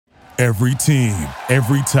Every team,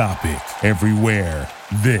 every topic, everywhere.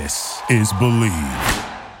 This is Believe.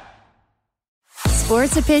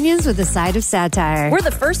 Sports opinions with a side of satire. We're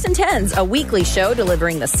the First and Tens, a weekly show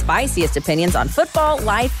delivering the spiciest opinions on football,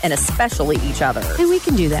 life, and especially each other. And we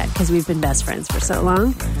can do that because we've been best friends for so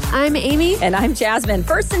long. I'm Amy. And I'm Jasmine.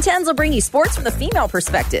 First and Tens will bring you sports from the female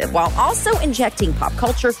perspective while also injecting pop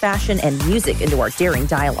culture, fashion, and music into our daring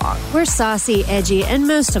dialogue. We're saucy, edgy, and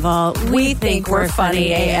most of all, we think we're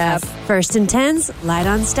funny AF. First and Tens, light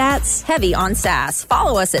on stats, heavy on sass.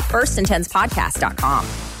 Follow us at firstandtenspodcast.com.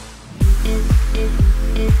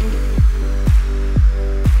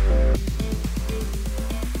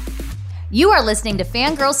 You are listening to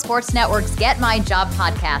Fangirl Sports Network's Get My Job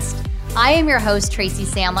podcast. I am your host, Tracy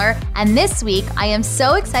Sandler, and this week I am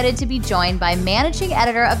so excited to be joined by managing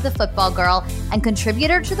editor of The Football Girl and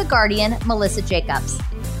contributor to The Guardian, Melissa Jacobs.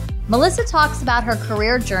 Melissa talks about her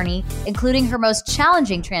career journey, including her most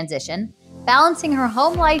challenging transition, balancing her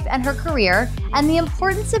home life and her career, and the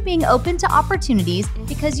importance of being open to opportunities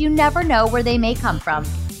because you never know where they may come from.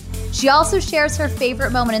 She also shares her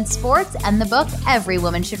favorite moment in sports and the book every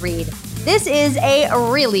woman should read. This is a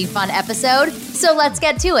really fun episode, so let's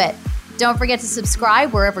get to it. Don't forget to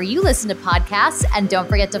subscribe wherever you listen to podcasts, and don't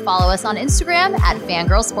forget to follow us on Instagram at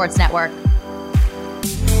Fangirl Sports Network.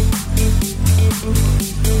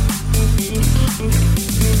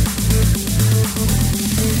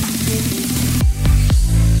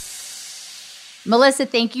 Melissa,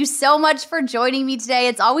 thank you so much for joining me today.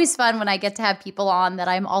 It's always fun when I get to have people on that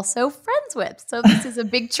I'm also friends with. So this is a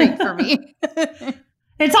big treat for me.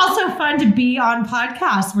 It's also fun to be on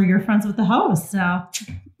podcasts where you're friends with the host. So,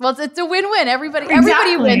 well, it's a win-win. Everybody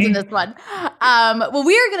wins in this one. Well,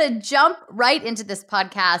 we are going to jump right into this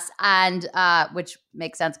podcast, and which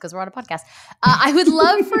makes sense because we're on a podcast. I would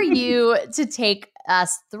love for you to take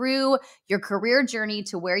us through your career journey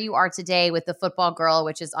to where you are today with The Football Girl,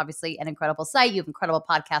 which is obviously an incredible site. You have incredible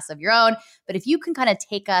podcasts of your own. But if you can kind of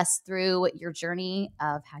take us through your journey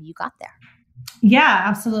of how you got there. Yeah,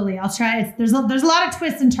 absolutely. I'll try. There's a lot of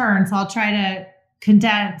twists and turns, so I'll try to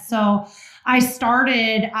condense. So I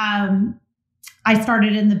started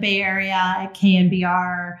in the Bay Area at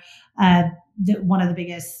KNBR, one of the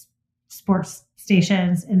biggest sports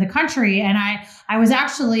stations in the country. And I was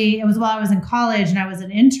actually, it was while I was in college and I was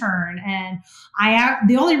an intern. And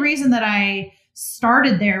the only reason that I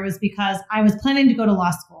started there was because I was planning to go to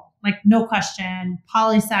law school, like no question,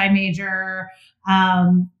 poli-sci major,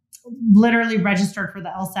 literally registered for the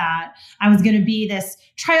LSAT. I was going to be this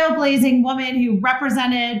trailblazing woman who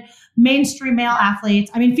represented mainstream male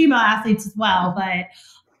athletes. I mean, female athletes as well, but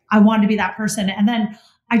I wanted to be that person. And then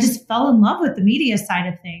I just fell in love with the media side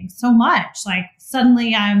of things so much. Like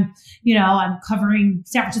suddenly I'm covering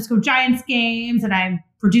San Francisco Giants games and I'm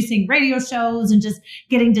producing radio shows and just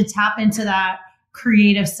getting to tap into that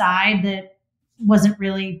creative side that wasn't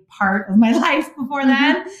really part of my life before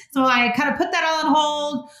then. So I kind of put that all on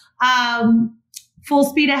hold. Full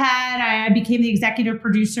speed ahead. I became the executive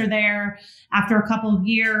producer there after a couple of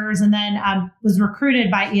years, and then was recruited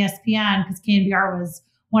by ESPN because KNBR was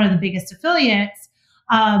one of the biggest affiliates,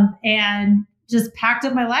 and just packed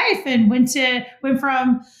up my life and went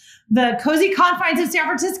from the cozy confines of San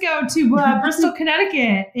Francisco to Bristol,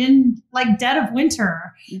 Connecticut in like dead of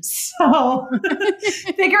winter. So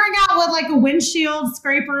figuring out what like a windshield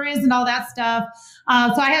scraper is and all that stuff.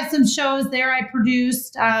 So I had some shows there. I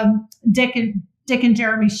produced Dick and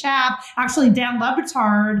Jeremy Schaap, actually Dan Le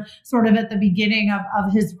Batard, sort of at the beginning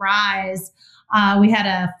of his rise. We had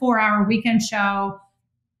a 4-hour weekend show,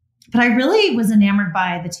 but I really was enamored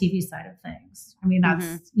by the TV side of things. I mean,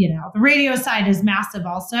 that's, the radio side is massive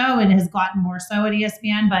also and has gotten more so at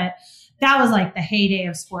ESPN, but that was like the heyday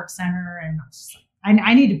of SportsCenter. And I was just like,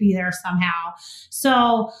 I need to be there somehow.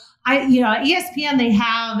 So at ESPN, they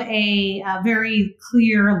have a very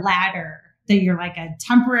clear ladder that you're like a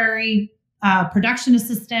temporary production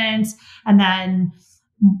assistant. And then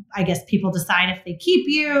I guess people decide if they keep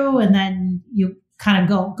you, and then you kind of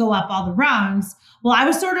go up all the rungs. Well, I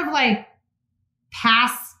was sort of like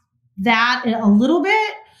past that a little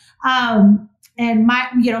bit. And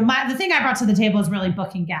the thing I brought to the table is really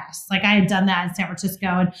booking guests. Like I had done that in San Francisco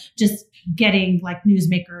and just getting like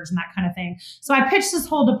newsmakers and that kind of thing. So I pitched this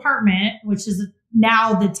whole department, which is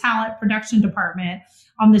now the talent production department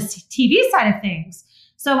on the TV side of things.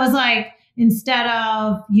 So it was like, instead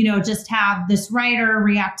of, just have this writer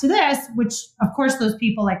react to this, which of course those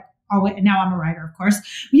people like, oh, now I'm a writer, of course,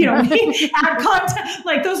 we add content,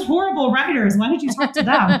 like those horrible writers. Why did you talk to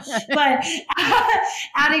them? But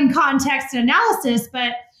adding context and analysis.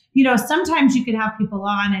 But, sometimes you could have people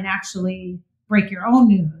on and actually break your own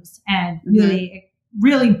news and really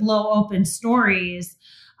really blow open stories.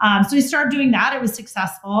 So we started doing that. It was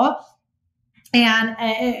successful. And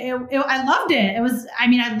I loved it.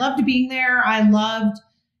 I loved being there. I loved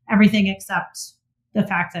everything except the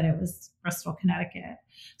fact that it was Bristol, Connecticut.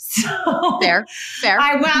 So fair.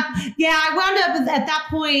 I wound up at that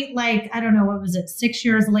point, like, I don't know, what was it, 6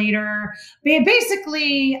 years later?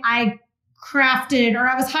 Basically, I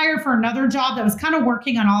was hired for another job that was kind of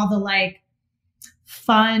working on all the like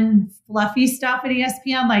fun, fluffy stuff at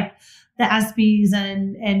ESPN, like the ESPYs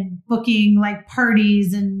and booking like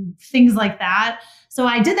parties and things like that. So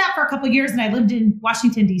I did that for a couple of years, and I lived in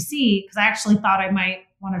Washington, D.C. because I actually thought I might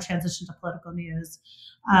want to transition to political news.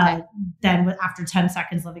 Then after 10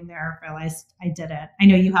 seconds living there, I realized I didn't. I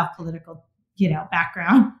know you have political,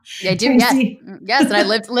 background. I do. Yes. And I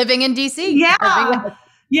living in DC. Yeah. I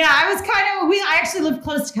was I actually lived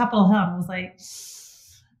close to Capitol Hill. I was like,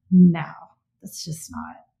 no, that's just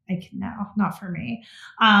not for me.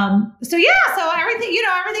 So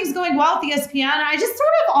everything's going well at the ESPN. I just sort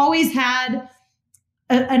of always had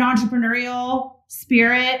an entrepreneurial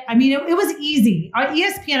spirit. I mean, it was easy.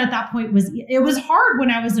 ESPN at that point it was hard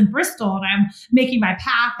when I was in Bristol and I'm making my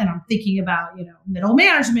path and I'm thinking about, middle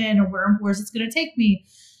management or where's it going to take me.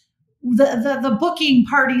 The booking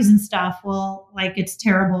parties and stuff, well, like, it's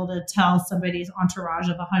terrible to tell somebody's entourage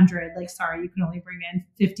of 100, like, sorry, you can only bring in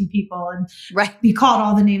 50 people and be called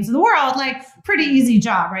all the names of the world. Like, pretty easy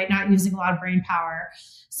job, right? Not using a lot of brain power.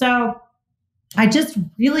 So I just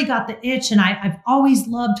really got the itch, and I've always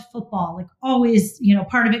loved football, like always,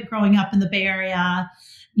 part of it growing up in the Bay Area,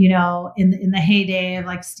 in the heyday of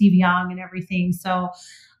like Steve Young and everything. So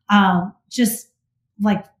just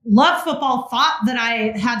like loved football, thought that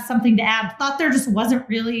I had something to add, thought there just wasn't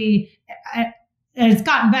really, and it's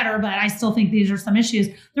gotten better, but I still think these are some issues.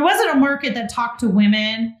 There wasn't a market that talked to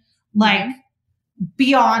women like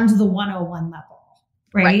beyond the 101 level,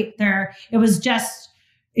 right? It was just,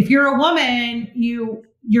 if you're a woman,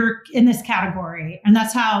 you're in this category. And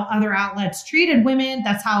that's how other outlets treated women.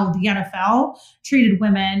 That's how the NFL treated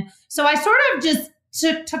women. So I sort of just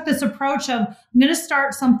took this approach of, I'm going to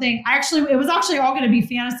start something. It was actually all going to be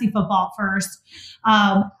fantasy football first.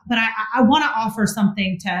 But I want to offer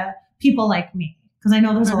something to people like me, because I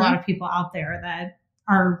know there's a lot of people out there that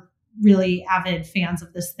are really avid fans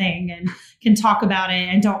of this thing and can talk about it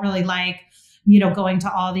and don't really like, going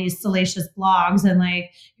to all these salacious blogs and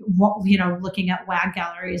like, looking at WAG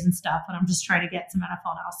galleries and stuff. And I'm just trying to get some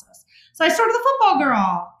NFL analysis. So I started The Football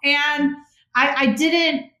Girl, and I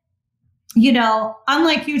didn't,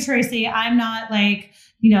 unlike you, Tracy, I'm not like,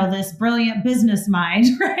 this brilliant business mind,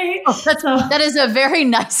 right? Oh, that is a very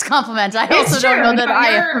nice compliment. I also don't know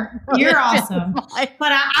that you're awesome.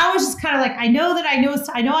 But I was just kind of like, I know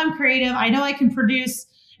I'm creative. I know I can produce,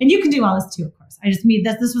 and you can do all this too, of course. I just mean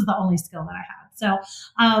that this was the only skill that I had. So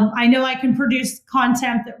I know I can produce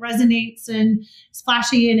content that resonates and is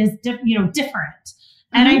flashy and is different.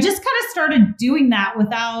 And I just kind of started doing that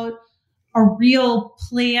without a real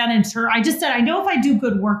plan. I just said, I know if I do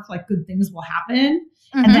good work, like, good things will happen,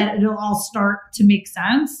 and then it'll all start to make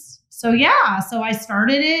sense. So so I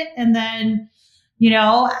started it, and then,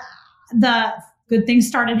 the good things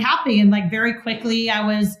started happening. And like very quickly I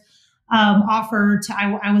was offered to,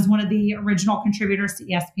 I was one of the original contributors to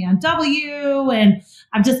ESPNW. And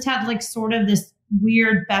I've just had like sort of this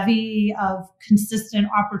weird bevy of consistent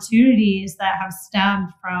opportunities that have stemmed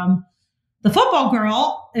from The Football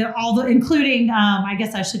Girl, including, I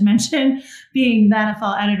guess I should mention, being the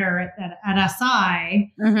NFL editor at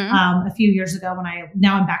SI a few years ago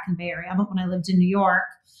now I'm back in the Bay Area, but when I lived in New York.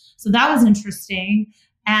 So that was interesting.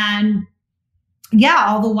 And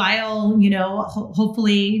all the while,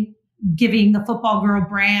 hopefully giving the Football Girl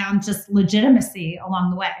brand just legitimacy along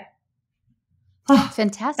the way.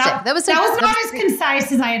 Fantastic. That was not as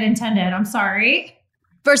concise as I had intended. I'm sorry.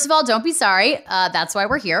 First of all, don't be sorry. That's why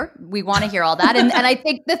we're here. We want to hear all that. And I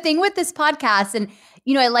think the thing with this podcast, and,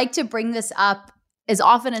 I like to bring this up as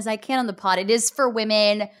often as I can on the pod, it is for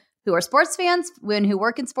women who are sports fans, women who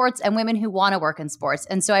work in sports, and women who want to work in sports.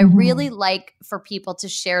 And so I really like for people to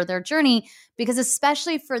share their journey, because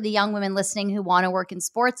especially for the young women listening who want to work in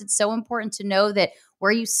sports, it's so important to know that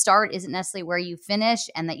where you start isn't necessarily where you finish,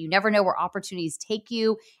 and that you never know where opportunities take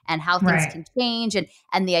you and how things can change, and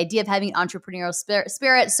the idea of having an entrepreneurial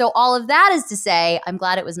spirit. So all of that is to say, I'm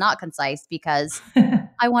glad it was not concise, because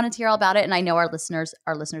I wanted to hear all about it, and I know our listeners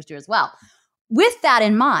do as well. With that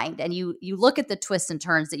in mind, and you look at the twists and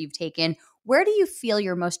turns that you've taken, where do you feel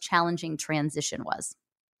your most challenging transition was?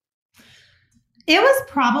 It was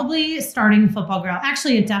probably starting Football Girl.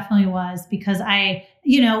 Actually, it definitely was, because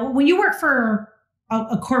when you work for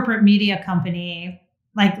a corporate media company,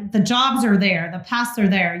 like the jobs are there, the paths are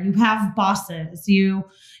there. You have bosses. You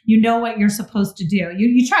know what you're supposed to do.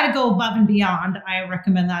 You try to go above and beyond. I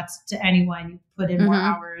recommend that to anyone. You put in more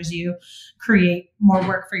hours. You create more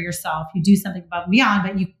work for yourself. You do something above and beyond,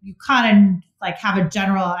 but you kind of like have a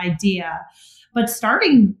general idea. But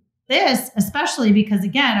starting this, especially because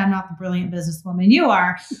again, I'm not the brilliant businesswoman you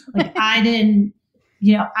are. Like I didn't,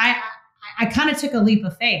 I kind of took a leap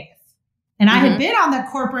of faith, and I had been on the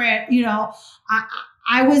corporate.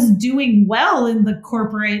 I was doing well in the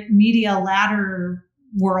corporate media ladder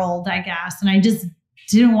world, I guess. And I just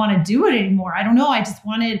didn't want to do it anymore. I don't know. I just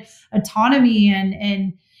wanted autonomy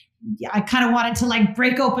and I kind of wanted to like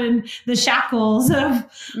break open the shackles of,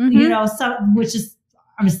 which is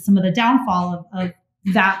some of the downfall of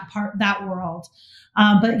that world.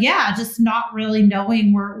 But yeah, just not really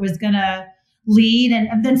knowing where it was going to lead.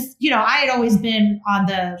 And then, I had always been on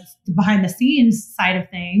the behind the scenes side of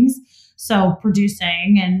things. So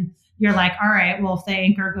producing, and you're like, all right, well, if the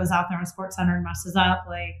anchor goes out there on SportsCenter and messes up,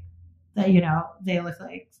 like, they look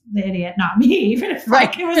like the idiot, not me, even if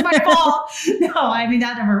like it was my fault. No, I mean,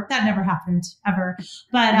 that never happened ever.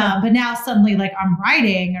 But now suddenly like I'm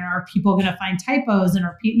writing, and are people going to find typos, and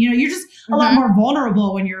you're just a lot more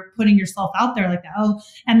vulnerable when you're putting yourself out there like that. Oh,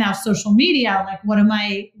 and now social media, like, what am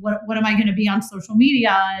I going to be on social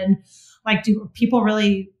media? And like, do people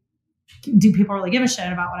really give a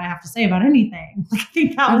shit about what I have to say about anything? Like, I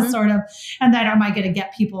think that was sort of, and then am I going to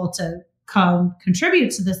get people to come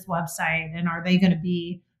contribute to this website, and are they going to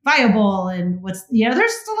be viable? And there's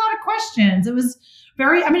just a lot of questions. It was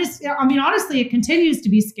very, honestly, it continues to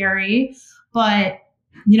be scary, but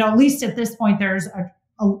at least at this point, there's a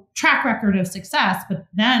track record of success. But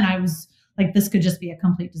then I was like, this could just be a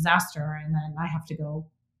complete disaster. And then I have to go,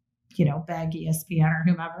 beg ESPN or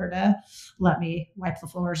whomever to let me wipe the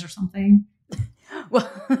floors or something. Well,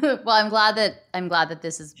 I'm glad that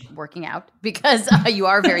this is working out, because you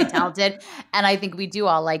are very talented, and I think we do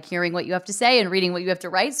all like hearing what you have to say and reading what you have to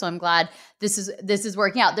write. So I'm glad this is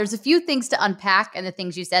working out. There's a few things to unpack and the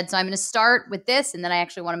things you said. So I'm going to start with this, and then I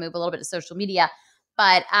actually want to move a little bit to social media.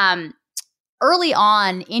 But early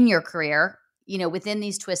on in your career, within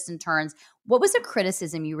these twists and turns, what was a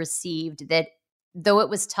criticism you received that, though it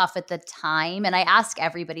was tough at the time, and I ask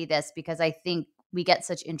everybody this because I think we get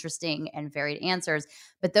such interesting and varied answers,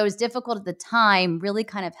 but those difficult at the time really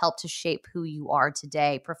kind of helped to shape who you are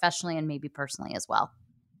today, professionally and maybe personally as well?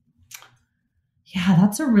 Yeah,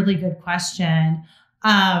 that's a really good question.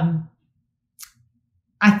 I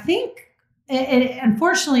think,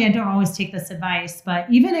 unfortunately, I don't always take this advice,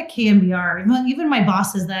 but even at KNBR, even my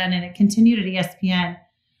bosses then, and it continued at ESPN,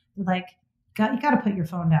 like, you got to put your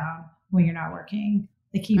phone down when you're not working.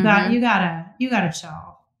 Like, you gotta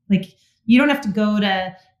chill. Like, you don't have to go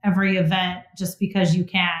to every event just because you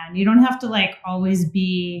can. You don't have to like always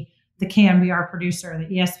be the KNBR producer, the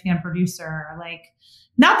ESPN producer. Like,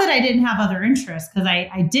 not that I didn't have other interests, because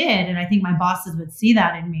I did. And I think my bosses would see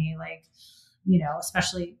that in me, like,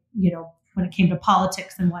 especially, when it came to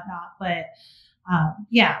politics and whatnot. But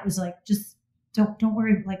it was like, just don't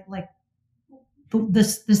worry. Like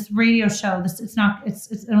this radio show,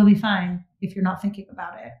 it'll be fine if you're not thinking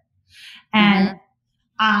about it. And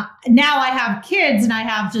now I have kids, and I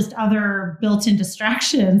have just other built-in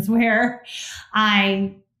distractions where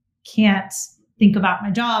I can't think about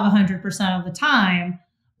my job 100% of the time.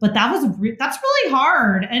 But that's really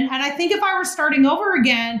hard. And I think if I were starting over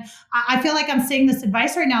again, I feel like I'm saying this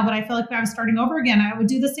advice right now, but I feel like if I was starting over again, I would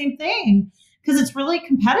do the same thing, because it's really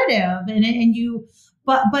competitive.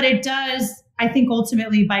 But it does, I think,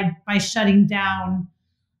 ultimately by shutting down,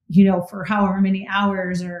 for however many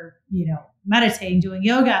hours, or, meditating, doing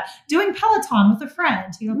yoga, doing Peloton with a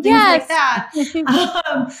friend, things like that.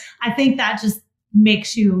 I think that just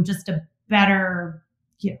makes you just a better,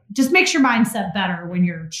 just makes your mindset better when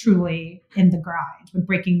you're truly in the grind, when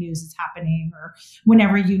breaking news is happening, or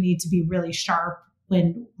whenever you need to be really sharp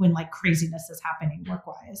when like craziness is happening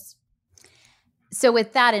work-wise. So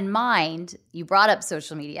with that in mind, you brought up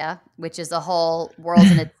social media, which is a whole world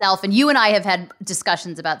in itself. And you and I have had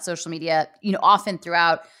discussions about social media, often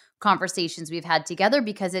throughout conversations we've had together,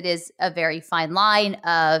 because it is a very fine line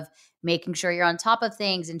of making sure you're on top of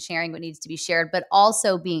things and sharing what needs to be shared, but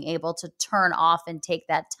also being able to turn off and take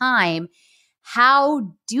that time.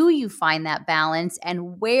 How do you find that balance?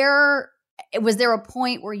 And was there a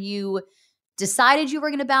point where you decided you were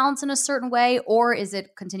going to balance in a certain way, or is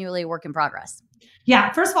it continually a work in progress?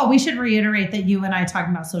 Yeah. First of all, we should reiterate that you and I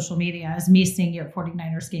talking about social media is me seeing you at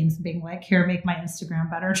 49ers games and being like, here, make my Instagram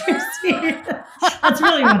better, Tracy. That's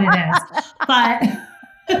really what it is. But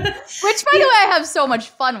Which, by the way, I have so much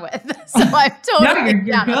fun with. So I'm totally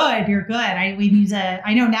you're good. You're good.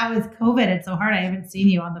 I know now with COVID, it's so hard. I haven't seen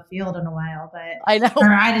you on the field in a while, but I know.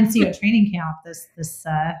 Or I didn't see you at training camp this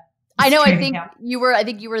I know. I think you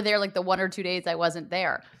were there like the 1 or 2 days I wasn't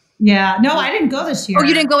there. Yeah. No, I didn't go this year. Oh,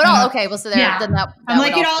 you didn't go at all? Okay. Well, so then that I'm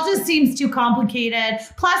like, it all just seems too complicated.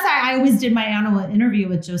 Plus, I always did my annual interview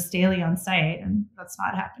with Joe Staley on site, and that's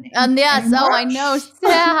not happening. And yes. anymore. Oh, I know.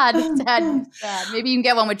 Sad. Maybe you can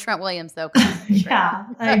get one with Trent Williams, though.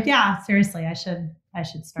 Yeah. Seriously, I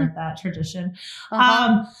should start that tradition.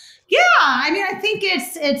 Uh-huh. I mean, I think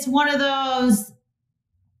it's one of those,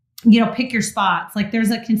 pick your spots. Like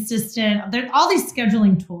there's a consistent, all these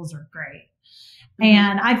scheduling tools are great.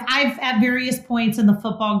 And I've at various points in the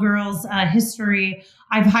Football Girls history,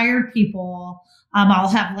 I've hired people. I'll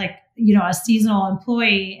have a seasonal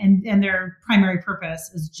employee and their primary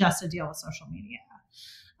purpose is just to deal with social media,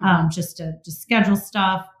 just to schedule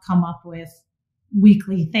stuff, come up with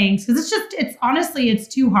weekly things. Cause it's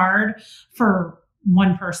too hard for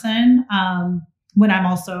one person. When I'm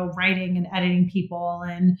also writing and editing people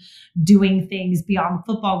and doing things beyond the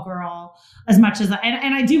Football Girl as much as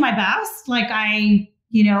I do my best. Like I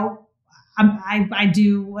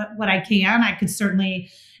do what I can. I could certainly,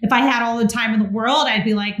 if I had all the time in the world, I'd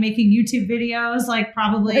be like making YouTube videos, like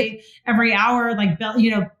probably every hour, like,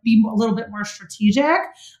 be a little bit more strategic,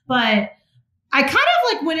 but I kind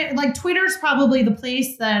of like Twitter's probably the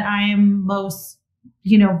place that I am most,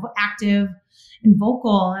 active and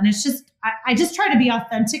vocal. And it's just, I just try to be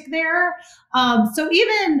authentic there. So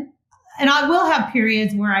and I will have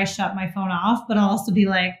periods where I shut my phone off, but I'll also be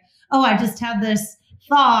like, oh, I just had this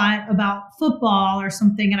thought about football or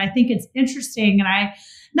something. And I think it's interesting. And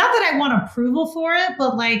not that I want approval for it,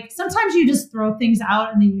 but like sometimes you just throw things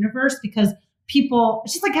out in the universe because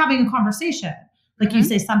it's just like having a conversation. Like you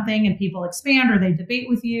say something and people expand or they debate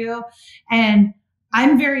with you. And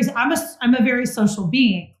I'm a very social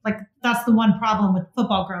being. Like that's the one problem with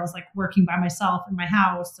Football Girls, like working by myself in my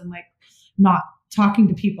house and like not talking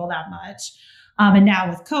to people that much. And now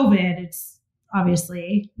with COVID, it's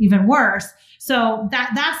obviously even worse. So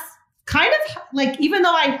that's kind of like, even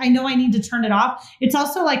though I know I need to turn it off, it's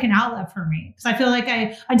also like an outlet for me. Cause I feel like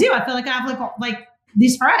I feel like I have like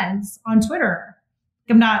these friends on Twitter.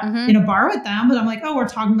 I'm not in a bar with them, but I'm like, oh, we're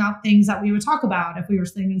talking about things that we would talk about if we were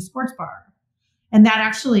sitting in a sports bar. And that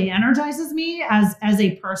actually energizes me as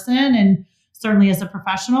a person and certainly as a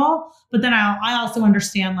professional. But then I also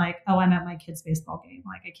understand like, oh, I'm at my kid's baseball game.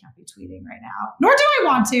 Like I can't be tweeting right now, nor do I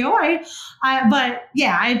want to. But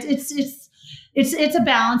yeah, it's a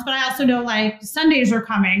balance. But I also know like Sundays are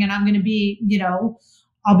coming and I'm going to be,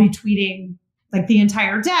 I'll be tweeting like the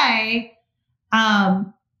entire day.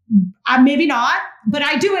 I maybe not, but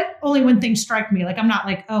I do it only when things strike me. Like I'm not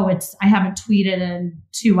like, oh, I haven't tweeted in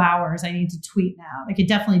 2 hours. I need to tweet now. Like I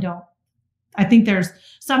definitely don't. I think there's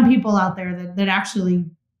some people out there that actually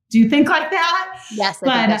do think like that. Yes,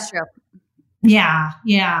 I think that's true. Yeah.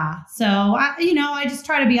 So I just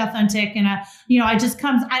try to be authentic and I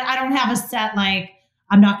don't have a set, like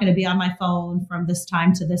I'm not going to be on my phone from this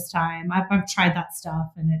time to this time. I've tried that stuff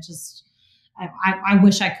and it just, I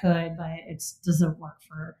wish I could, but it doesn't work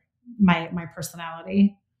for my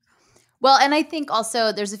personality. Well, and I think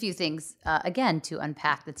also there's a few things again to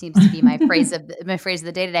unpack. That seems to be my phrase of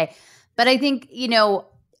the day today. But I think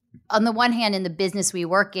on the one hand, in the business we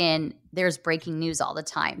work in, there's breaking news all the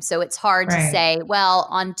time. So it's hard to say, well,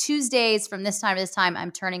 on Tuesdays from this time to this time,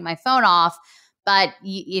 I'm turning my phone off. But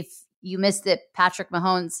if you missed that Patrick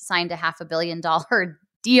Mahomes signed a $500 million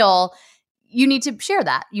deal, you need to share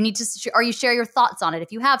that. You need to, or you share your thoughts on it.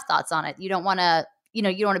 If you have thoughts on it, you don't want to, you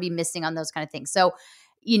don't want to be missing on those kind of things. So,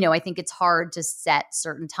 I think it's hard to set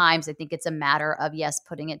certain times. I think it's a matter of, yes,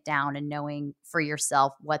 putting it down and knowing for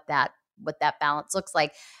yourself what that balance looks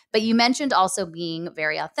like. But you mentioned also being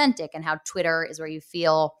very authentic and how Twitter is where you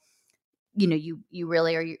feel, you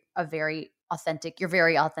really are a very authentic, your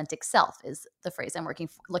very authentic self is the phrase I'm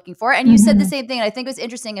looking for. And you said the same thing. And I think it was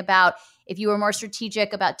interesting about if you were more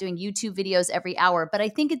strategic about doing YouTube videos every hour. But I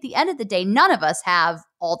think at the end of the day, none of us have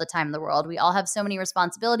all the time in the world. We all have so many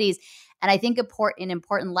responsibilities. And I think an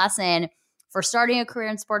important lesson for starting a career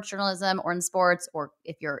in sports journalism or in sports, or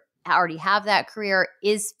if you already have that career,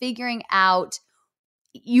 is figuring out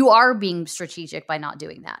you are being strategic by not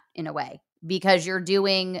doing that in a way, because you're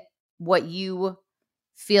doing what you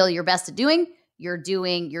feel you're best at doing. You're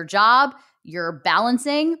doing your job, you're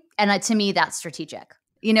balancing. And to me, that's strategic.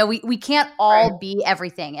 We can't all be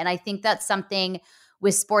everything. And I think that's something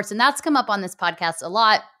with sports. And that's come up on this podcast a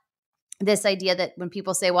lot. This idea that when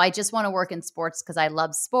people say, well, I just want to work in sports because I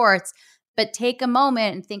love sports, but take a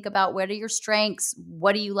moment and think about what are your strengths?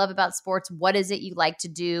 What do you love about sports? What is it you like to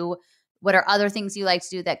do? What are other things you like to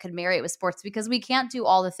do that could marry it with sports? Because we can't do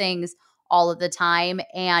all the things all of the time.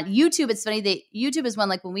 And YouTube, it's funny that YouTube is one,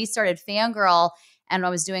 like when we started Fangirl and I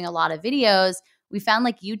was doing a lot of videos, we found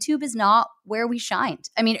like YouTube is not where we shined.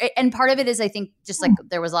 I mean, and part of it is I think just like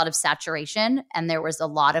there was a lot of saturation and there was a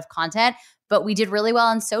lot of content, but we did really well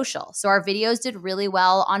on social. So our videos did really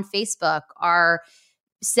well on Facebook. Our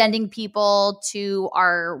sending people to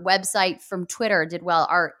our website from Twitter did well.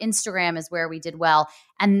 Our Instagram is where we did well.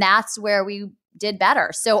 And that's where we did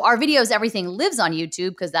better. So our videos, everything lives on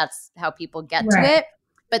YouTube because that's how people get to it.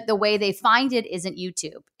 But the way they find it isn't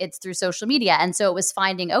YouTube. It's through social media. And so it was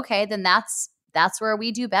finding, okay, then that's where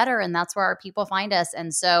we do better and that's where our people find us.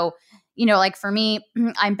 And so, you know, like for me,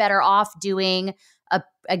 I'm better off doing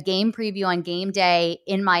a game preview on game day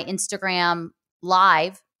in my Instagram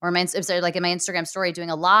live or in my Instagram story doing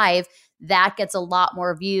a live. That gets a lot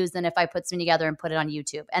more views than if I put something together and put it on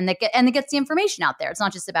YouTube. And it gets the information out there. It's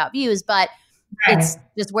not just about views, but it's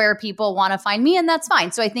just where people want to find me, and that's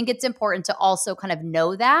fine. So I think it's important to also kind of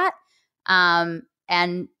know that and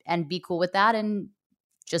be cool with that and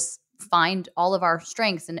just find all of our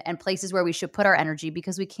strengths and places where we should put our energy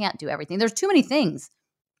because we can't do everything. There's too many things.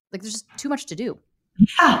 Like there's just too much to do.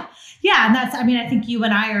 Yeah. And that's, I mean, I think you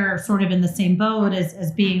and I are sort of in the same boat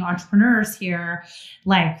as being entrepreneurs here.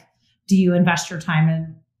 Like, do you invest your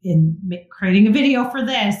time in creating a video for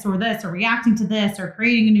this, or reacting to this, or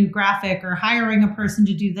creating a new graphic, or hiring a person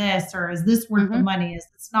to do this, or is this worth the money? Is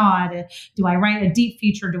this not? Do I write a deep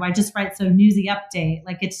feature? Do I just write some newsy update?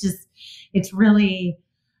 Like, it's really,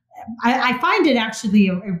 I find it actually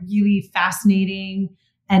a really fascinating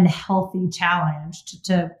and healthy challenge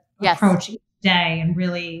to approach each day and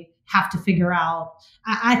really have to figure out.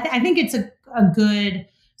 I think it's a good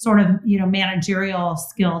sort of, you know, managerial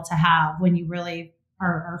skill to have when you really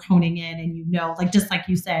are honing in and, you know, like, just like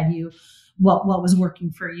you said, what was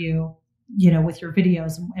working for you, you know, with your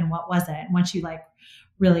videos and what wasn't. And once you like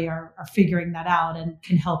really are figuring that out and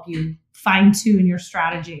can help you fine tune your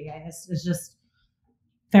strategy, it's just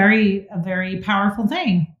a very powerful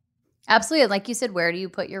thing. Absolutely. Like you said, where do you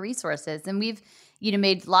put your resources? And we've, you know,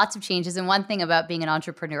 made lots of changes. And one thing about being an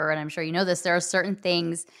entrepreneur, and I'm sure you know this, there are certain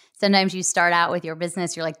things, sometimes you start out with your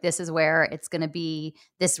business, you're like, this is where it's going to be,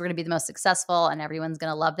 we're going to be the most successful and everyone's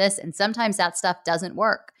going to love this. And sometimes that stuff doesn't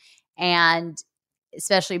work. And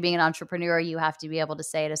especially being an entrepreneur, you have to be able to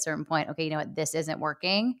say at a certain point, okay, you know what, this isn't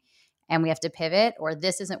working and we have to pivot, or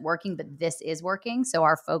this isn't working, but this is working. So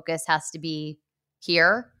our focus has to be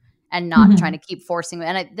here and not trying to keep forcing.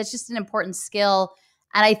 And that's just an important skill.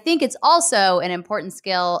 And I think it's also an important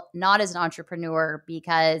skill, not as an entrepreneur,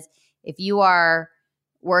 because if you are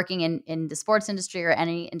working in the sports industry or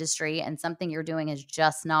any industry and something you're doing is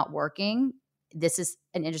just not working, this is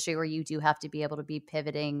an industry where you do have to be able to be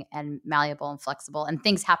pivoting and malleable and flexible, and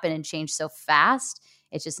things happen and change so fast.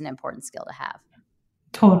 It's just an important skill to have.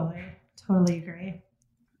 Totally agree.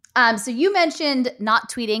 So you mentioned not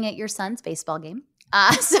tweeting at your son's baseball game.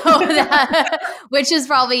 Which is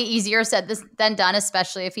probably easier said than done,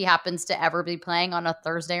 especially if he happens to ever be playing on a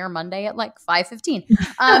Thursday or Monday at like 5:15.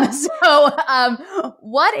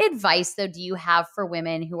 What advice though do you have for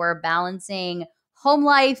women who are balancing home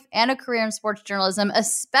life and a career in sports journalism,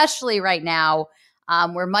 especially right now,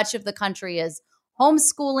 where much of the country is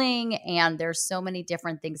homeschooling and there's so many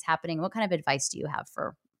different things happening? What kind of advice do you have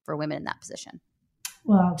for women in that position?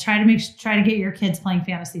 Well, try to get your kids playing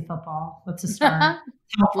fantasy football. That's a start.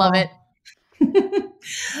 Love it.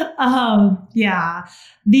 Yeah.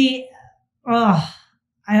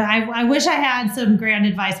 I wish I had some grand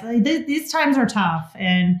advice, but these times are tough.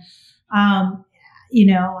 And, you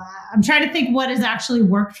know, I'm trying to think what has actually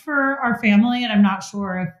worked for our family. And I'm not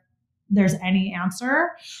sure if there's any answer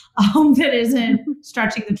that isn't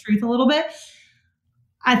stretching the truth a little bit.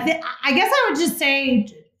 I guess I would just say,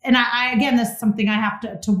 and I again, this is something I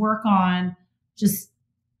have to work on, just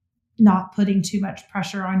not putting too much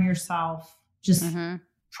pressure on yourself. Just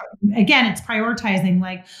again, it's prioritizing.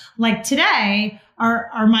 Like today,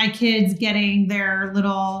 are my kids getting their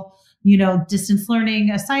little, you know, distance learning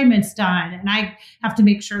assignments done? And I have to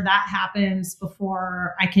make sure that happens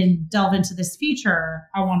before I can delve into this feature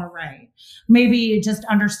I want to write. Maybe just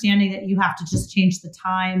understanding that you have to just change the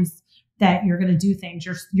times that you're going to do things,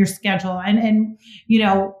 your schedule. And, you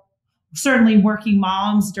know, certainly working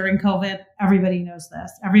moms during COVID, everybody knows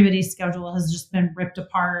this. Everybody's schedule has just been ripped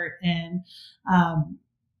apart, and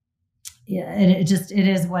it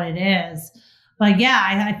is what it is. But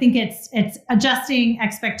yeah, I think it's adjusting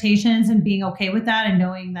expectations and being okay with that, and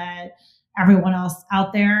knowing that everyone else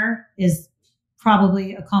out there is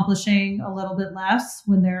probably accomplishing a little bit less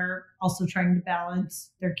when they're also trying to balance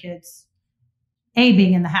their kids,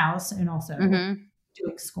 being in the house and also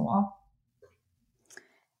doing school.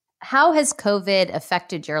 How has COVID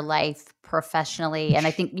affected your life professionally? And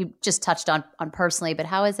I think you just touched on personally, but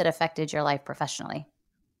how has it affected your life professionally?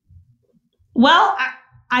 Well,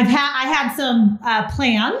 I had some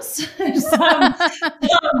plans, some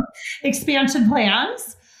expansion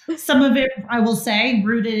plans. Some of it, I will say,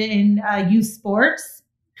 rooted in youth sports,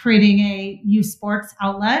 creating a youth sports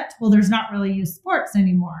outlet. Well, there's not really youth sports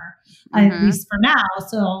anymore, at least for now.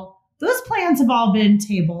 So those plans have all been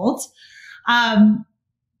tabled. And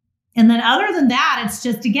then other than that, it's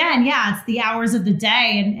just, again, it's the hours of the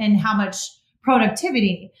day and how much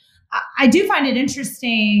productivity. I do find it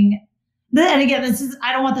interesting. And again,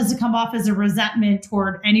 I don't want this to come off as a resentment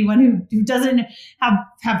toward anyone who doesn't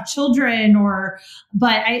have children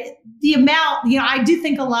but the amount, I do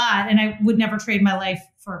think a lot, and I would never trade my life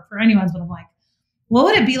for anyone's, but I'm like, what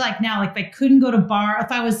would it be like now? Like if I couldn't go to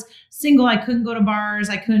if I was single, I couldn't go to bars.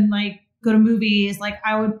 I couldn't go to movies. Like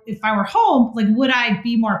I would, if I were home, would I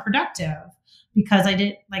be more productive? Because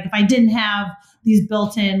if I didn't have these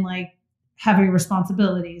built-in, heavy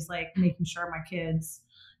responsibilities, like making sure my kids,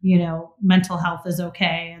 mental health is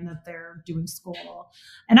okay and that they're doing school.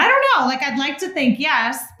 And I don't know, I'd like to think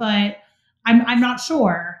yes, but I'm not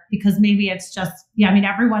sure, because maybe it's just,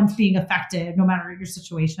 everyone's being affected no matter your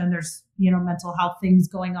situation. There's, mental health things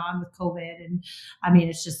going on with COVID. And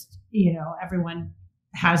it's just, everyone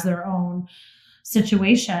has their own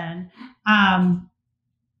situation.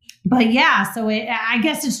 But so I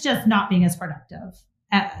guess it's just not being as productive.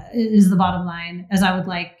 Is the bottom line as I would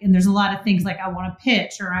like. And there's a lot of things I want to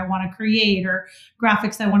pitch or I want to create or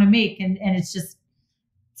graphics I want to make. And it's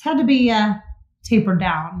had to be tapered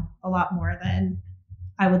down a lot more than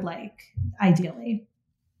I would like, ideally.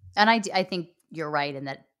 And I think you're right in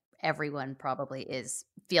that everyone probably is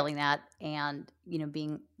feeling that and,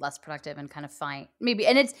 being less productive and kind of fine. Maybe,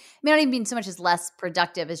 and it's not even being so much as less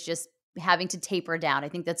productive as just having to taper down. I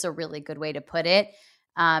think that's a really good way to put it.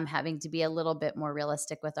 Having to be a little bit more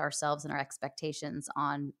realistic with ourselves and our expectations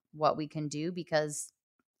on what we can do, because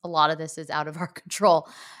a lot of this is out of our control.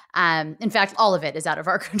 In fact, all of it is out of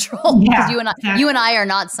our control, because you and I are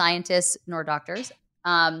not scientists nor doctors,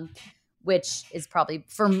 which is probably,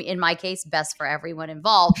 for me, in my case, best for everyone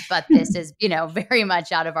involved. But this is, very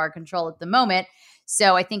much out of our control at the moment.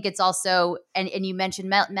 So I think it's also, and you mentioned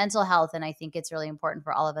mental health, and I think it's really important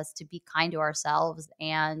for all of us to be kind to ourselves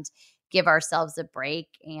and give ourselves a break.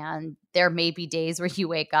 And there may be days where you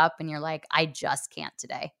wake up and you're like, I just can't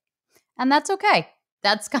today. And that's okay.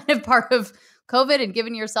 That's kind of part of COVID, and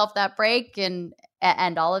giving yourself that break and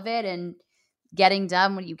all of it, and getting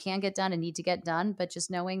done when you can get done and need to get done. But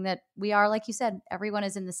just knowing that we are, like you said, everyone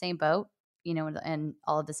is in the same boat, in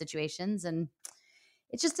all of the situations. And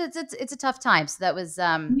it's just, it's a tough time. So that was,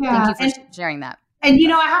 thank you for sharing that. And,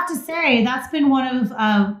 I have to say, that's been one of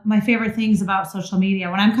my favorite things about social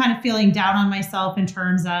media, when I'm kind of feeling down on myself in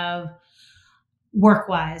terms of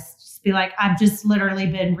work-wise. Just be like, I've just literally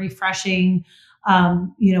been refreshing,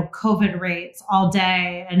 COVID rates all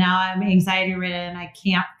day. And now I'm anxiety ridden. I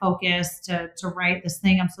can't focus to write this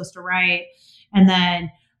thing I'm supposed to write. And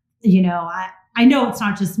then, I know it's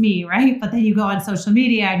not just me, right? But then you go on social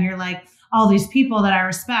media and you're like, all these people that I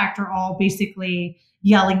respect are all basically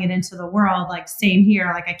yelling it into the world. Like, same here.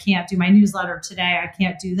 Like, I can't do my newsletter today. I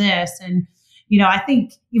can't do this. And, I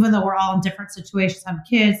think even though we're all in different situations, some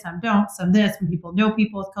kids, some don't, some this, some people know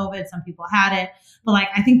people with COVID, some people had it. But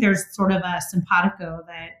I think there's sort of a simpatico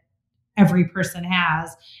that every person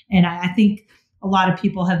has. And I think a lot of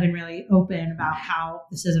people have been really open about how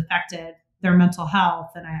this has affected their mental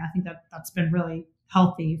health. And I think that's been really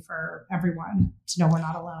healthy for everyone to know we're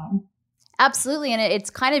not alone. Absolutely. And it's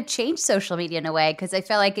kind of changed social media in a way, because I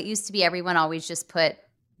felt like it used to be everyone always just put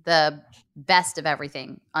the best of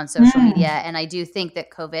everything on social media. And I do think that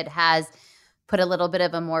COVID has put a little bit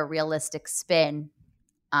of a more realistic spin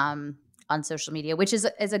on social media, which is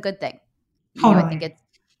a good thing. Totally. I think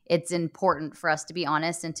it's important for us to be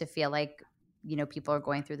honest and to feel like, people are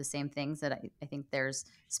going through the same things that I think there's,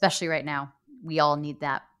 especially right now, we all need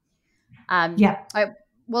that.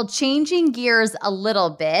 Well, changing gears a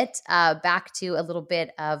little bit, back to a little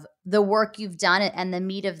bit of the work you've done and the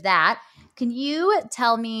meat of that. Can you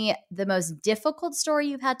tell me the most difficult story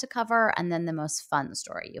you've had to cover, and then the most fun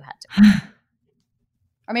story you had to cover?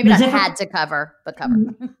 Or maybe not had to cover, but cover.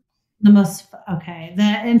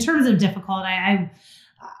 In terms of difficult, I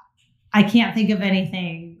can't think of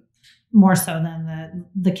anything more so than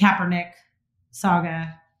the Kaepernick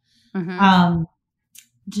saga.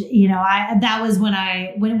 that was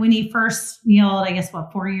when he first kneeled, I guess,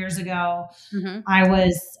 4 years ago, I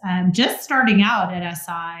was just starting out at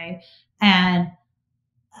SI, and,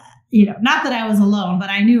 not that I was alone, but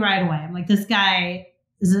I knew right away. I'm like, this guy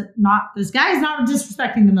is not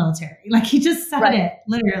disrespecting the military. Like, he just said it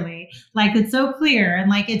literally, like, it's so clear. And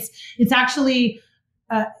like, it's actually,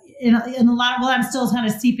 in a lot of, I'm still kind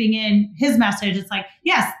of seeping in his message. It's like,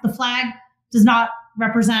 yes, the flag does not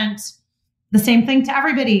represent the same thing to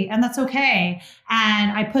everybody, and that's okay.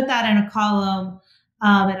 And I put that in a column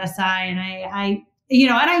at SI, and I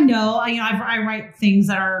I write things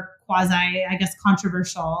that are quasi, I guess,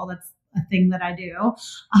 controversial. That's a thing that I do.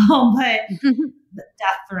 But the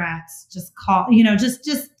death threats, just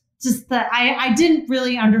that I didn't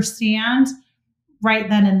really understand right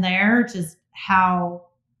then and there just how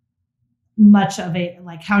much of it,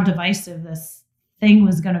 like how divisive this thing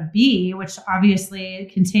was going to be, which obviously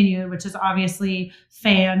continued, which is obviously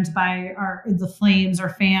fanned by the flames are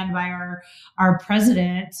fanned by our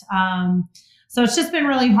president. So it's just been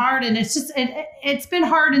really hard. And it's been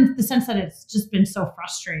hard in the sense that it's just been so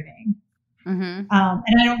frustrating. And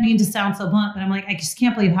I don't mean to sound so blunt, but I'm like, I just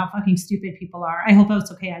can't believe how fucking stupid people are. I hope it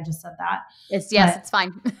was okay. I just said that. It's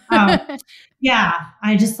fine. Yeah.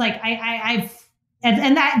 I just like,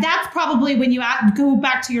 And that's probably when you go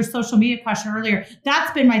back to your social media question earlier,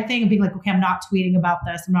 that's been my thing of being like, okay, I'm not tweeting about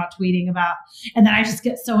this. I'm not tweeting about, and then I just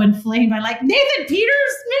get so inflamed by like, Nathan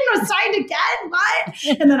Peterson was signed again.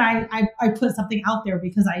 What? And then I put something out there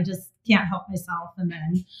because I just can't help myself. And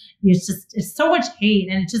then it's so much hate.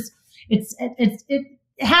 And it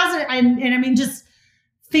hasn't, and I mean, just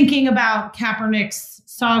thinking about Kaepernick's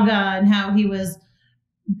saga and how he was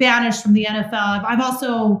banished from the NFL. I've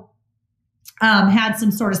also, had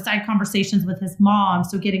some sort of side conversations with his mom.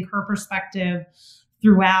 So getting her perspective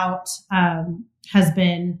throughout has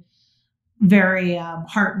been very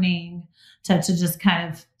heartening to just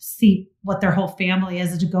kind of see what their whole family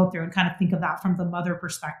is to go through and kind of think of that from the mother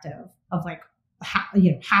perspective of like,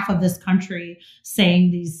 half of this country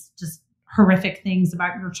saying these just horrific things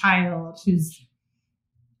about your child who's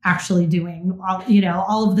actually doing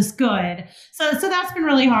all of this good. So that's been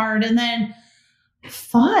really hard. And then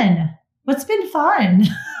fun. What's been fun?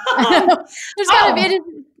 There's gotta be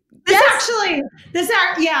this actually,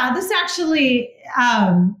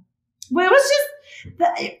 well, it was just,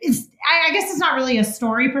 I guess it's not really a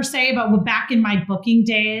story per se, but back in my booking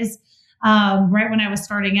days, right when I was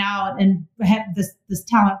starting out and had this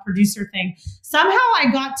talent producer thing, somehow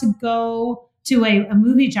I got to go to a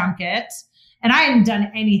movie junket. And I hadn't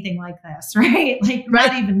done anything like this, right? Like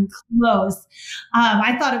not even close.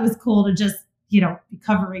 I thought it was cool to just, be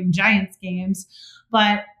covering Giants games,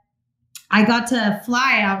 but I got to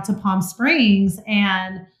fly out to Palm Springs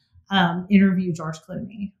and interview George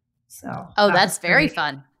Clooney. So, that's very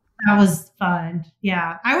fun. That was fun.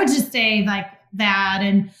 Yeah. I would just say like that.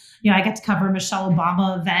 And, I got to cover a Michelle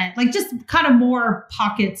Obama event, like just kind of more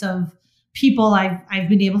pockets of people I've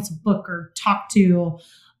been able to book or talk to,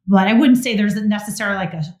 but I wouldn't say there's necessarily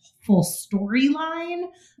like a full storyline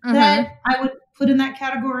that I would put in that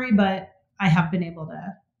category, but I have been able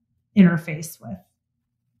to interface with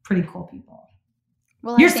pretty cool people.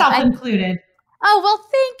 Well, yourself included. Oh, well,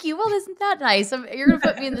 thank you. Well, isn't that nice? You're going to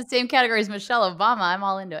put me in the same category as Michelle Obama. I'm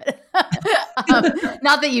all into it.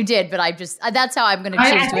 Not that you did, but that's how I'm going to choose.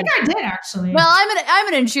 I think I did actually. Well, I'm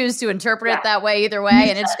going to choose to interpret it that way either way.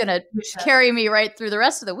 And it's going to carry me right through the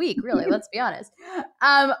rest of the week, really. Let's be honest.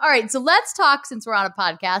 All right. So let's talk, since we're on a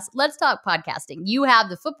podcast, let's talk podcasting. You have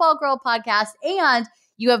the Football Girl podcast and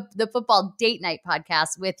you have the Football Date Night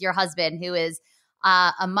podcast with your husband, who is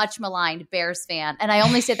a much maligned Bears fan. And I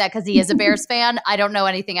only say that because he is a Bears fan. I don't know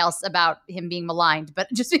anything else about him being maligned, but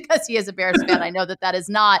just because he is a Bears fan, I know that is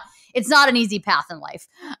not, it's not an easy path in life,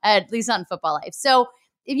 at least not in football life. So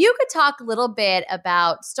if you could talk a little bit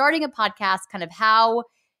about starting a podcast, kind of how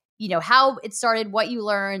it started, what you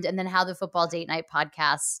learned, and then how the Football Date Night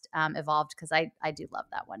podcast evolved, because I do love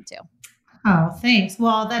that one too. Oh, thanks.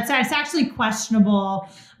 Well, it's actually questionable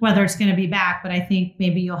whether it's going to be back, but I think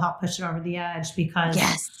maybe you'll help push it over the edge because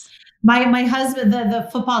my husband, the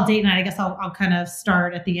Football Date Night, I guess I'll kind of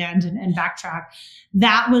start at the end and backtrack.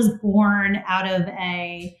 That was born out of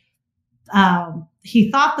he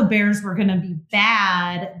thought the Bears were going to be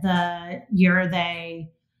bad the year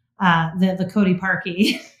the Cody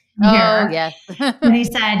Parkey. Oh, yes. And he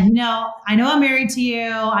said, I know I'm married to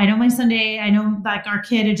you. I know my Sunday, I know like our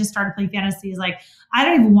kid had just started playing fantasy. He's like, I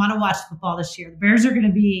don't even want to watch football this year. The Bears are going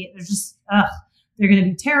to be, they're going to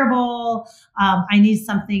be terrible. I need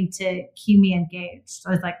something to keep me engaged.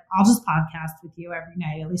 So I was like, I'll just podcast with you every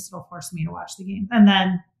night. At least it'll force me to watch the game. And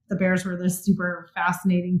then the Bears were this super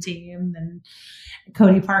fascinating team. And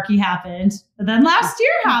Cody Parkey happened. But then last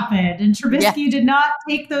year happened, and Trubisky did not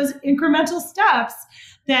take those incremental steps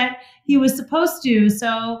that he was supposed to.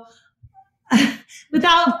 So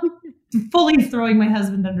without fully throwing my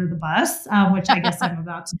husband under the bus, which I guess I'm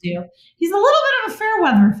about to do, he's a little bit of a fair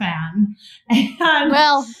weather fan. And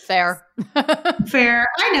well, fair. Fair.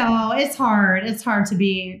 I know it's hard. It's hard to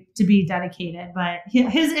be dedicated, but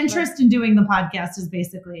his interest in doing the podcast is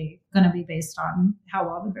basically going to be based on how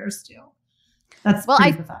well the Bears do. That's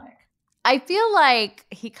pretty pathetic. I feel like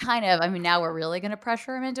he kind of, I mean, now we're really going to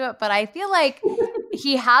pressure him into it, but I feel like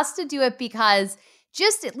he has to do it because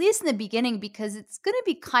just at least in the beginning, because it's going to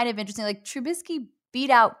be kind of interesting. Like Trubisky beat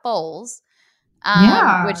out Foles,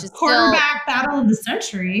 which is quarterback battle of the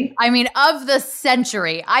century. I mean, of the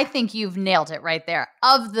century. I think you've nailed it right there.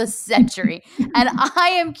 Of the century. And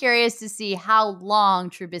I am curious to see how long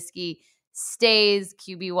Trubisky stays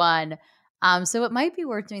QB1. So it might be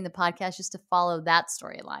worth doing the podcast just to follow that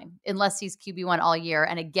storyline, unless he's QB1 all year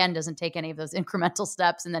and again doesn't take any of those incremental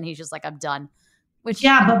steps, and then he's just like, I'm done. But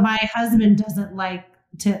my husband doesn't like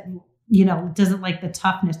doesn't like the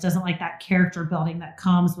toughness, doesn't like that character building that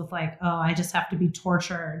comes with like, oh, I just have to be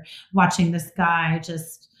tortured watching this guy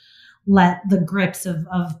just let the grips of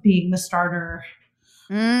being the starter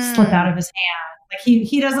slip out of his hand. Like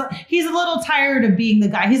he doesn't, he's a little tired of being the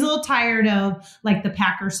guy. He's a little tired of like the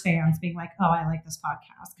Packers fans being like, oh, I like this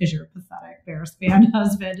podcast because you're a pathetic Bears fan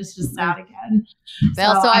husband. It's just sad again.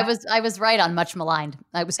 Well, so I was right on much maligned.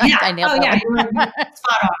 I nailed that. Yeah, you were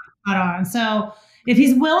spot on. So if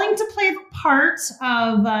he's willing to play the part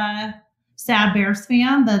of a sad Bears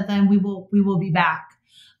fan, then we will be back.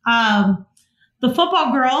 The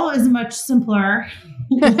football girl is a much simpler,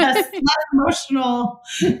 less emotional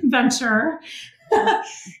venture. I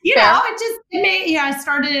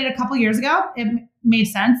started it a couple years ago. It made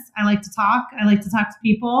sense. I like to talk. I like to talk to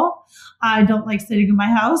people. I don't like sitting in my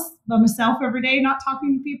house by myself every day, not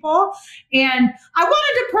talking to people. And I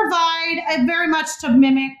wanted to provide very much to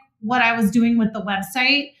mimic what I was doing with the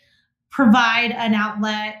website, provide an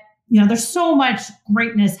outlet. There's so much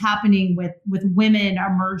greatness happening with women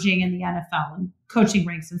emerging in the NFL and coaching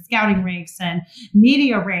ranks and scouting ranks and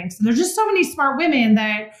media ranks. And there's just so many smart women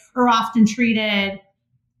that are often treated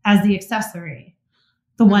as the accessory,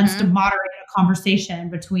 the ones to moderate a conversation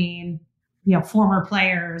between, former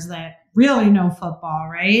players that really know football.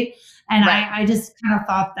 Right. And right. I just kind of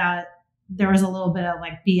thought that there was a little bit of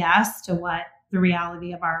like BS to what the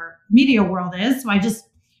reality of our media world is. So I just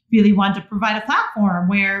really wanted to provide a platform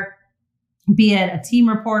where, be it a team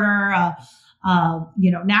reporter,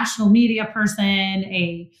 national media person,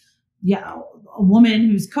 a woman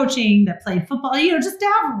who's coaching that played football, just to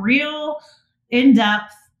have real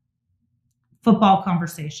in-depth football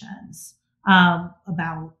conversations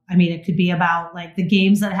it could be about like the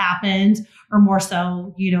games that happened, or more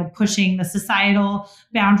so, pushing the societal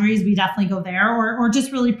boundaries. We definitely go there, or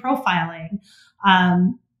just really profiling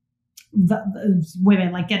the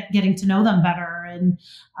women, like getting to know them better. And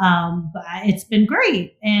it's been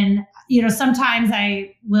great. And sometimes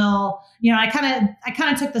I will, I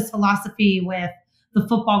kind of took this philosophy with the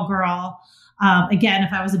football girl. Again,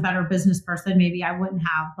 if I was a better business person, maybe I wouldn't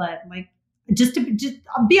have, but like just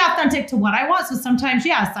be authentic to what I want. So sometimes,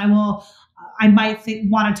 yes, I might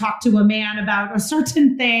want to talk to a man about a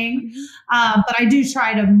certain thing, but I do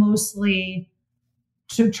try to mostly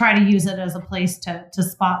try to use it as a place to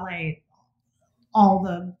spotlight all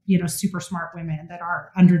the, super smart women that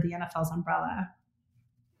are under the NFL's umbrella.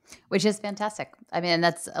 Which is fantastic. I mean,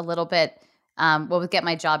 that's a little bit, with Get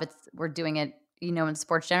My Job, we're doing it, in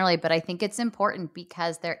sports generally, but I think it's important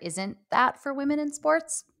because there isn't that for women in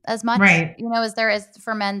sports as much, right, as there is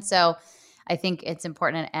for men. So I think it's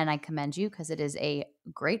important, and I commend you because it is a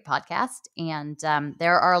great podcast. And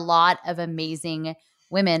there are a lot of amazing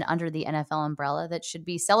women under the NFL umbrella that should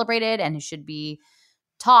be celebrated and should be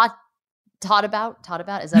taught about.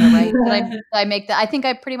 Is that right? Did I make that? I think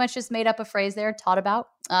I pretty much just made up a phrase there. Taught about.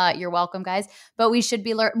 You're welcome, guys. But we should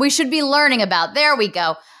be learning about. There we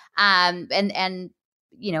go. And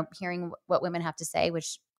hearing what women have to say,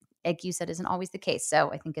 which, like you said, isn't always the case.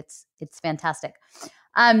 So I think it's fantastic.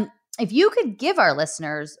 If you could give our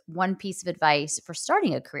listeners one piece of advice for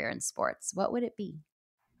starting a career in sports, what would it be?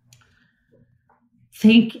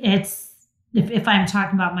 Think if I'm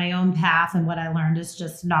talking about my own path, and what I learned is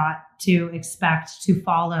just not to expect to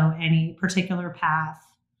follow any particular path.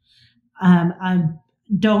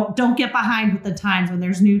 Don't get behind with the times when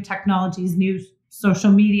there's new technologies, new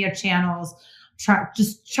social media channels. Try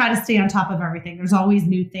to stay on top of everything. There's always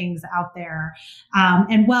new things out there.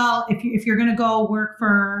 If you're going to go work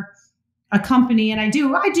for a company. And I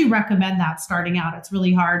do recommend that starting out. It's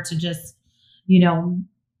really hard to just,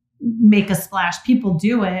 make a splash. People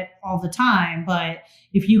do it all the time, but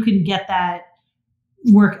if you can get that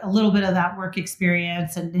a little bit of that work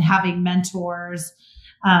experience and having mentors,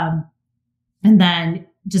 and then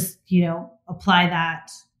just, apply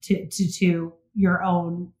that to your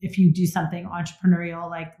own, if you do something entrepreneurial,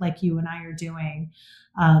 like you and I are doing,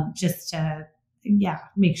 just to,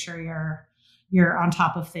 make sure you're on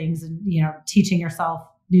top of things and, teaching yourself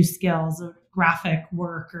new skills or graphic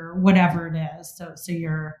work or whatever it is. So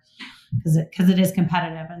you're, because it is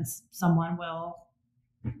competitive and someone will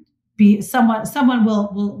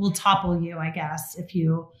topple you, I guess, if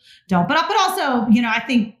you don't. But also, I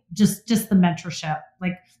think just the mentorship,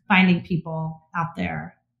 like finding people out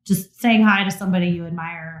there, just saying hi to somebody you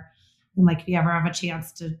admire, and like if you ever have a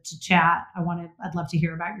chance to chat, I'd love to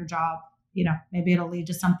hear about your job. Maybe it'll lead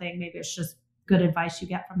to something. Maybe it's just good advice you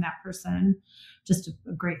get from that person. Just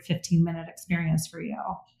a great 15-minute experience for you.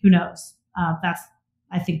 Who knows?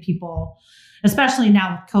 I think people, especially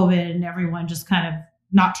now with COVID and everyone just kind of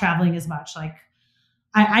not traveling as much, like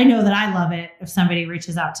I know that I love it if somebody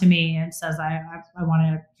reaches out to me and says, I want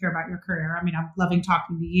to hear about your career. I mean, I'm loving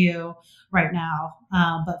talking to you right now.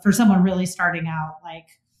 But for someone really starting out, like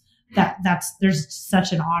there's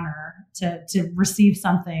such an honor to receive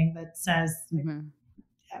something that says,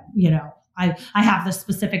 I have this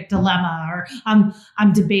specific dilemma, or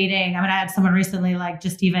I'm debating. I mean, I had someone recently, like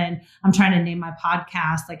I'm trying to name my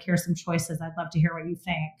podcast, like, here's some choices. I'd love to hear what you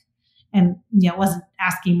think. And, it wasn't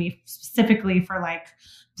asking me specifically for like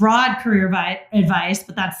broad career advice,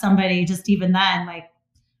 but that's somebody just even then, like,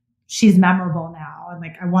 she's memorable now. And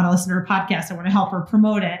like, I want to listen to her podcast. I want to help her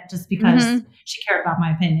promote it just because she cared about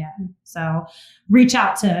my opinion. So reach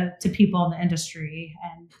out to people in the industry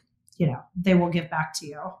and, they will give back to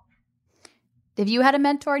you. Have you had a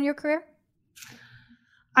mentor in your career?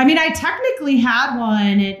 I mean, I technically had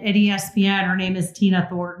one at ESPN. Her name is Tina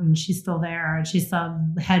Thornton. She's still there, and she's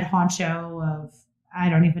some head honcho of, I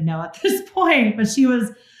don't even know at this point, but she was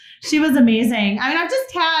amazing. I mean, I've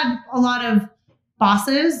just had a lot of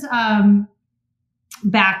bosses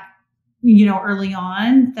back, early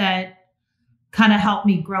on that kind of helped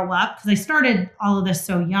me grow up, because I started all of this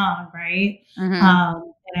so young, right?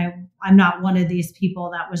 And I'm not one of these people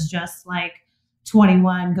that was just like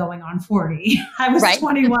 21 going on 40. I was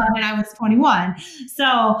 21 and I was 21.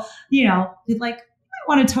 So, like, I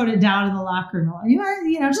want to tone it down in the locker room.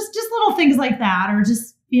 Just little things like that, or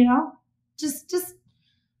just, just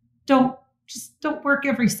don't work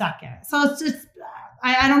every second. So it's just,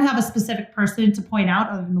 I don't have a specific person to point out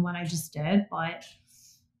other than the one I just did, but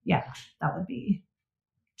yeah, that would be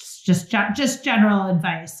just general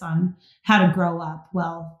advice on how to grow up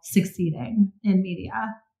while succeeding in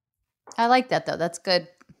media. I like that, though. That's good.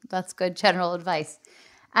 That's good general advice.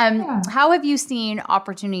 How have you seen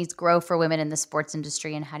opportunities grow for women in the sports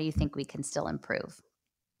industry, and how do you think we can still improve?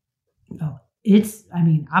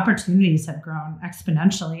 Opportunities have grown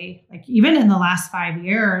exponentially. Like, even in the last 5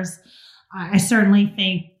 years, I certainly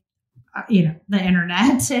think, the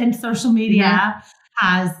internet and social media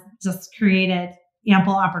has just created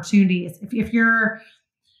ample opportunities. If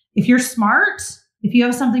you're smart, if you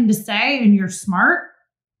have something to say and you're smart,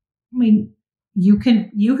 I mean, you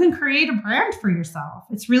can create a brand for yourself.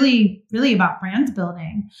 It's really, really about brand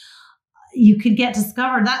building. You could get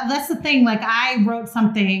discovered. That's the thing. Like, I wrote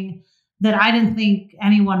something that I didn't think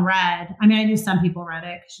anyone read. I mean, I knew some people read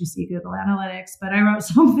it because you see Google Analytics, but I wrote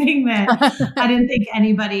something that I didn't think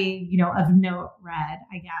anybody, of note read,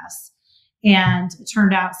 I guess. And it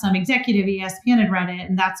turned out some executive at ESPN had read it,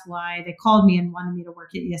 and that's why they called me and wanted me to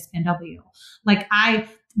work at ESPNW. Like, I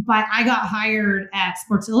got hired at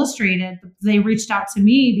Sports Illustrated. They reached out to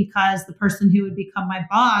me because the person who would become my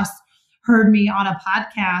boss heard me on a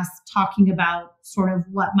podcast talking about sort of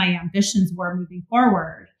what my ambitions were moving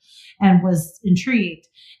forward and was intrigued.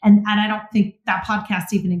 And I don't think that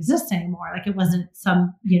podcast even exists anymore. Like, it wasn't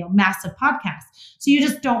some, massive podcast. So you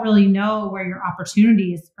just don't really know where your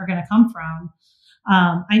opportunities are going to come from.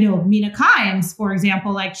 I know Mina Kimes, for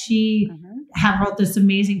example, like, she wrote this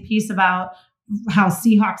amazing piece about how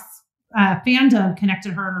Seahawks fandom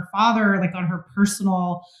connected her and her father, like, on her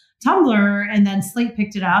personal Tumblr, and then Slate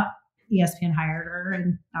picked it up. ESPN hired her,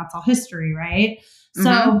 and that's all history, right?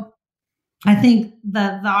 So I think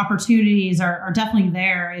the opportunities are definitely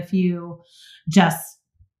there if you just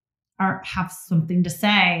have something to say,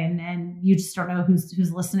 and you just don't know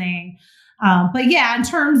who's listening. But yeah, in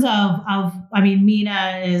terms of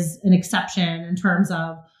Mina is an exception in terms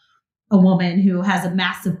of a woman who has a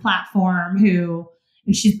massive platform,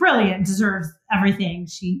 and she's brilliant, deserves everything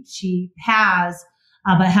she has.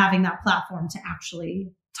 but having that platform to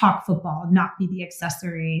actually talk football, not be the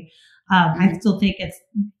accessory. I still think it's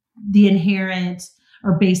the inherent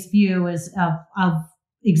or base view of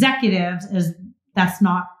executives is that's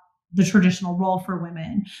not the traditional role for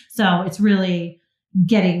women. So it's really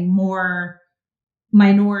getting more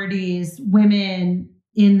minorities, women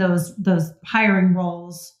in those hiring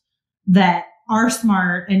roles that are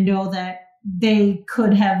smart and know that they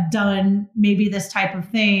could have done maybe this type of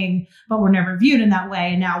thing, but were never viewed in that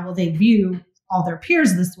way. And now will they view all their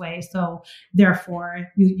peers this way? So therefore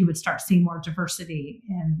you would start seeing more diversity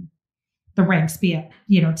in the ranks, be it,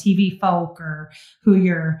 TV folk or who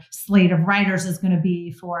your slate of writers is going to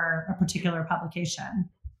be for a particular publication.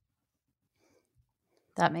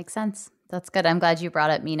 That makes sense. That's good. I'm glad you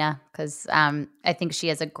brought up Mina because I think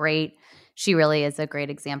she really is a great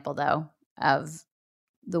example though of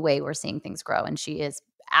the way we're seeing things grow. And she is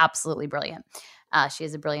absolutely brilliant. She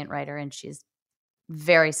is a brilliant writer and she's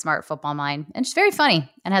very smart football mind. And she's very funny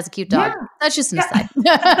and has a cute dog. Yeah. That's just an aside.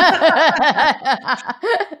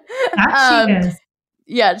 She is.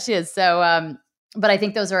 Yeah, she is. So, but I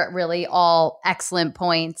think those are really all excellent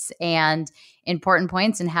points and important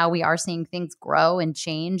points in how we are seeing things grow and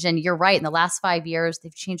change. And you're right. In the last 5 years,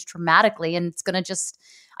 they've changed dramatically. And it's going to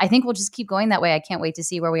I think we'll just keep going that way. I can't wait to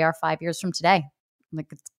see where we are 5 years from today.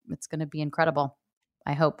 Like it's going to be incredible.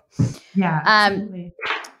 I hope. Yeah, absolutely.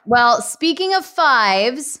 Well, speaking of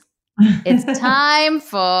fives, it's time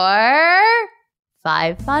for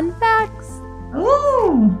 5 fun facts.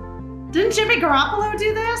 Ooh, didn't Jimmy Garoppolo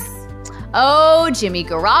do this? Oh, Jimmy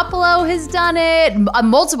Garoppolo has done it.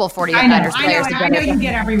 Multiple 49ers players have done it. I know you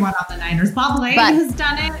get everyone on the Niners. Bob Lang has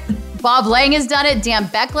done it. Bob Lang has done it. Dan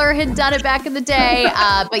Beckler had done it back in the day.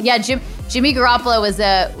 But yeah, Jimmy Garoppolo was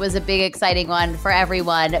a big, exciting one for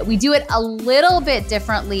everyone. We do it a little bit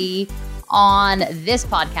differently on this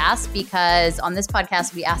podcast because on this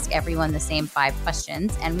podcast, we ask everyone the same 5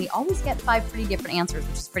 questions and we always get 5 pretty different answers,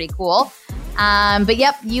 which is pretty cool. But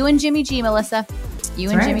yep, you and Jimmy G, Melissa.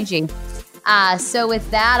 You and Jimmy G. So with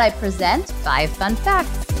that, I present 5 fun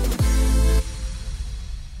facts.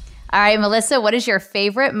 All right, Melissa, what is your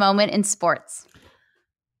favorite moment in sports?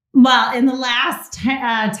 Well, in the last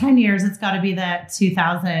 10 years, it's got to be that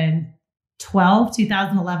 2011,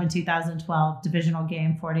 2012 divisional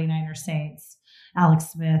game, 49ers Saints,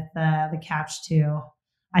 Alex Smith, the catch too.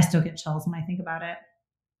 I still get chills when I think about it.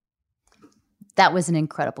 That was an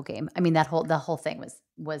incredible game. I mean, the whole thing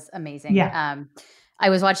was amazing. Yeah. I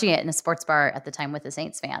was watching it in a sports bar at the time with a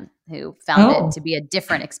Saints fan who found it to be a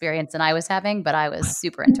different experience than I was having, but I was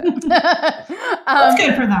super into it. That's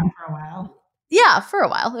good for them for a while. Yeah, for a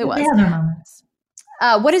while it was. They had their moments.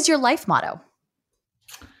 What is your life motto?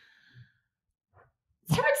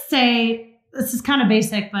 I would say, this is kind of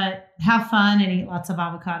basic, but have fun and eat lots of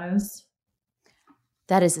avocados.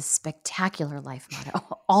 That is a spectacular life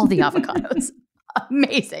motto. All the avocados.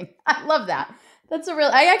 Amazing. I love that.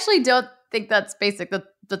 I actually don't think that's basic.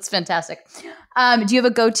 That's fantastic. Do you have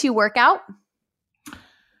a go-to workout?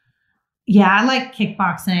 Yeah, I like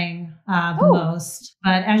kickboxing the most.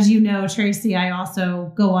 But as you know, Tracy, I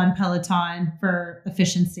also go on Peloton for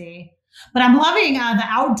efficiency. But I'm loving the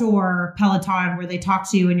outdoor Peloton where they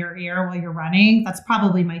talk to you in your ear while you're running. That's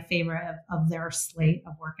probably my favorite of their slate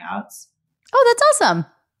of workouts. Oh, that's awesome.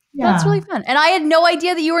 Yeah. That's really fun. And I had no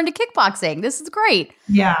idea that you were into kickboxing. This is great.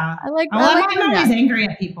 Yeah. I'm always angry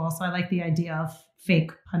at people. So I like the idea of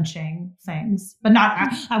fake punching things, but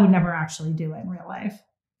I would never actually do it in real life.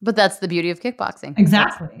 But that's the beauty of kickboxing.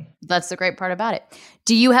 Exactly. That's the great part about it.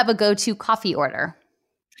 Do you have a go-to coffee order?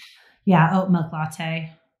 Yeah, oat milk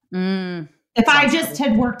latte. If I just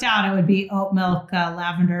had worked out, it would be oat milk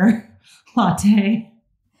lavender latte.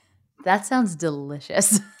 That sounds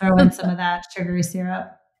delicious. Throw in some of that sugary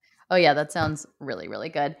syrup. Oh yeah, that sounds really, really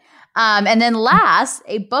good. And then last,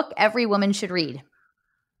 a book every woman should read.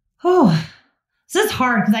 Oh, this is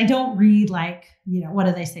hard because I don't read what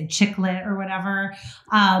do they say, chick lit or whatever.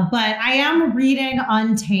 But I am reading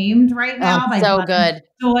Untamed right now by so good.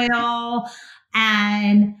 Doyle.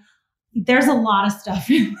 And there's a lot of stuff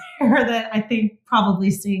in there that I think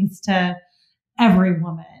probably sings to every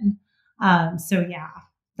woman. So yeah,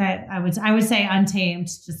 that I would say Untamed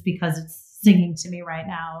just because it's singing to me right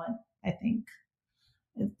now. And I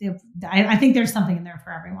think there's something in there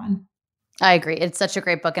for everyone. I agree. It's such a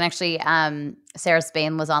great book. And actually, Sarah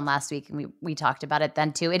Spain was on last week and we talked about it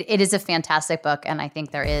then too. It is a fantastic book. And I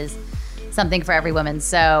think there is something for every woman.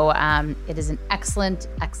 So it is an excellent,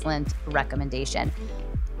 excellent recommendation.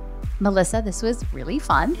 Melissa, this was really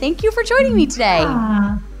fun. Thank you for joining me today.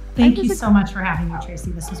 Thank you so much for having me, Tracy.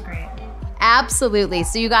 This was great. Absolutely.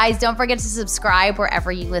 So you guys, don't forget to subscribe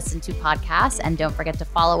wherever you listen to podcasts, and don't forget to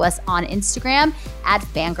follow us on Instagram at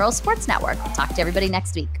Fangirl Sports Network. Talk to everybody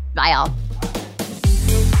next week. Bye, all.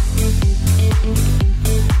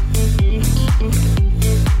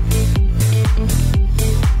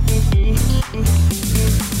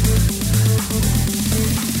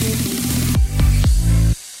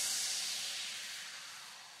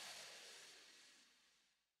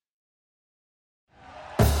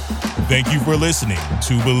 Thank you for listening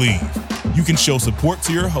to Believe. You can show support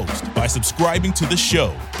to your host by subscribing to the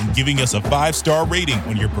show and giving us a 5-star rating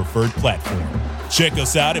on your preferred platform. Check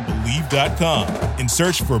us out at Believe.com and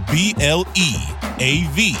search for BLEAV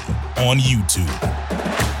on YouTube.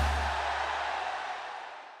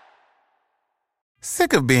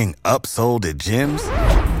 Sick of being upsold at gyms?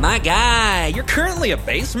 My guy, you're currently a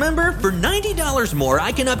base member? For $90 more,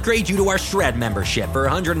 I can upgrade you to our Shred membership. For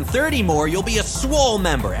 $130 more, you'll be a Swole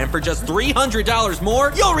member. And for just $300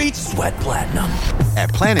 more, you'll reach Sweat Platinum. At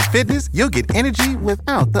Planet Fitness, you'll get energy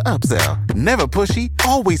without the upsell. Never pushy,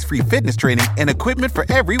 always free fitness training and equipment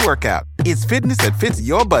for every workout. It's fitness that fits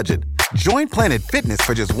your budget. Join Planet Fitness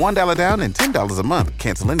for just $1 down and $10 a month.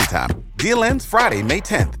 Cancel anytime. Deal ends Friday, May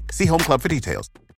 10th. See Home Club for details.